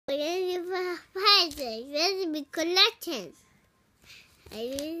recipe collection.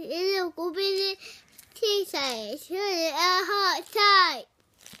 It'll open the tea size. Show it a hot side.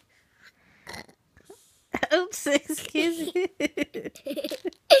 Oops, excuse me.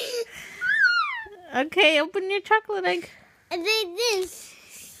 Okay, open your chocolate egg. And then this.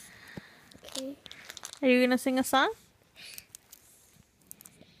 Okay. Are you gonna sing a song?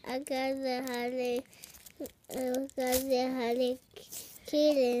 I got the honey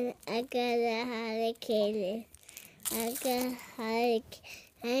kitten. I got the honey kitten. I got honey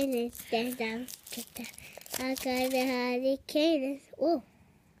kitten. Stand up. I got the honey kitten. Oh,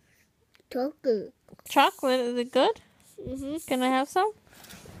 chocolate. Chocolate, is it good? Mm-hmm. Can I have some?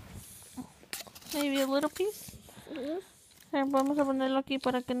 Maybe a little piece. Vamos a ponerlo aquí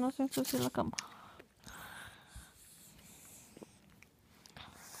para que no se ensucie la cama.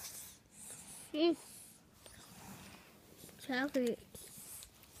 Chocolate.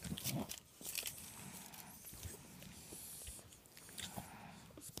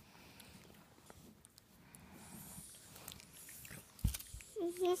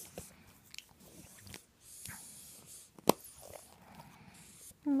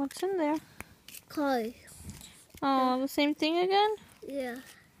 What's in there? Toy. Oh, the same thing again? Yeah.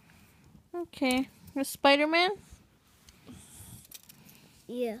 Okay. The Spider-Man?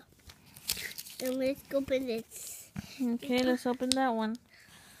 Yeah. And let's open this. Okay, let's open that one.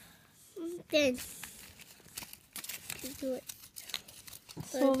 Then. Do it.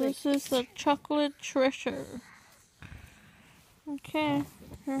 So this is the chocolate treasure. Okay.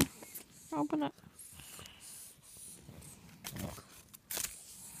 Here. Open it.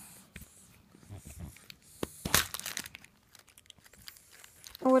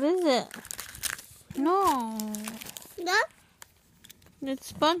 What is it? No. No?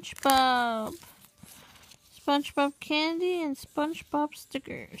 It's SpongeBob. SpongeBob candy and SpongeBob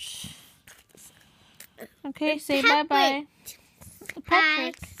stickers. Okay, say bye-bye.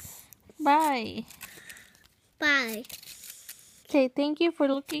 Patrick. Bye. Bye. Okay, thank you for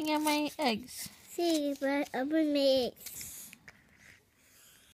looking at my eggs. See, but open my eggs.